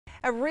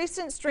A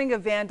recent string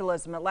of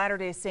vandalism at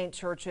Latter-day Saint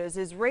churches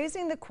is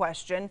raising the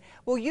question,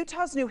 will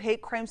Utah's new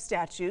hate crime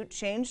statute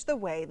change the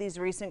way these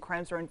recent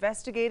crimes are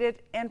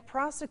investigated and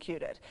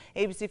prosecuted?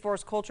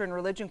 ABC4's culture and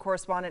religion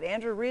correspondent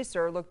Andrew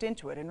Reeser looked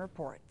into it and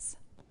reports.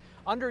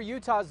 Under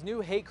Utah's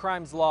new hate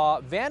crimes law,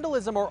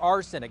 vandalism or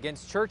arson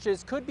against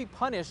churches could be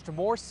punished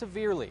more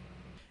severely.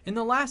 In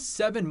the last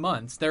 7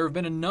 months, there have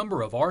been a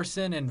number of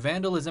arson and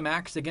vandalism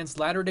acts against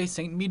Latter-day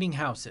Saint meeting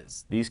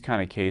houses. These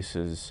kind of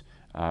cases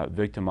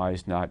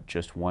victimize not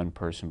just one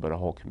person, but a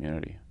whole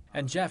community.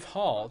 And Jeff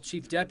Hall,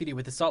 chief deputy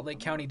with the Salt Lake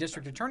County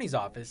District Attorney's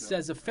Office,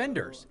 says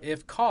offenders,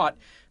 if caught,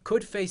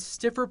 could face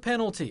stiffer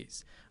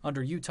penalties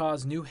under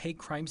Utah's new hate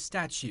crime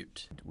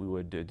statute. We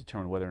would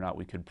determine whether or not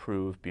we could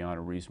prove beyond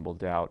a reasonable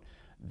doubt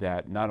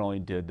that not only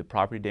did the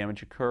property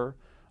damage occur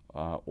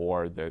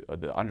or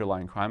the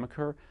underlying crime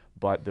occur,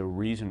 but the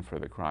reason for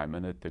the crime,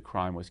 and that the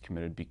crime was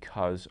committed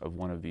because of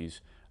one of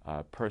these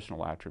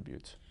personal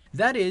attributes.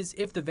 That is,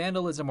 if the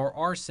vandalism or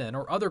arson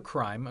or other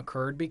crime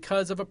occurred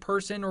because of a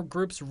person or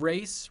group's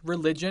race,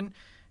 religion,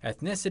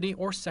 ethnicity,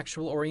 or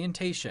sexual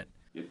orientation.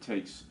 It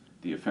takes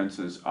the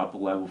offenses up a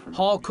level from...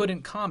 Hall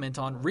couldn't comment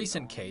on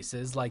recent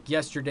cases like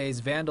yesterday's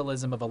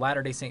vandalism of a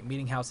Latter-day Saint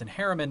meeting house in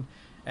Harriman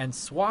and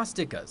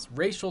swastikas,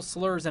 racial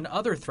slurs, and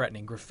other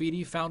threatening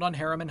graffiti found on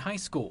Harriman High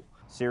School.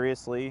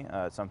 Seriously,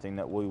 something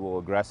that we will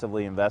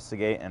aggressively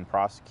investigate and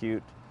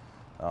prosecute,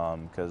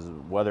 because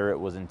whether it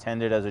was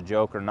intended as a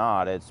joke or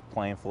not, it's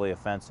plainly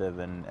offensive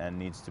and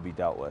needs to be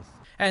dealt with.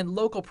 And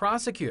local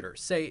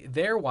prosecutors say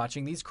they're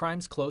watching these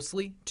crimes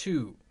closely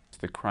too.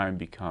 The crime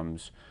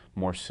becomes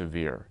more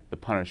severe. The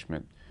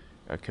punishment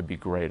could be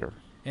greater.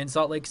 In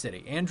Salt Lake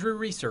City, Andrew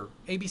Reeser,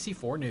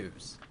 ABC4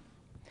 News.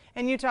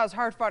 And Utah's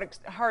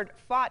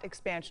hard-fought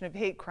expansion of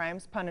hate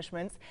crimes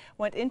punishments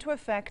went into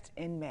effect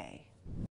in May.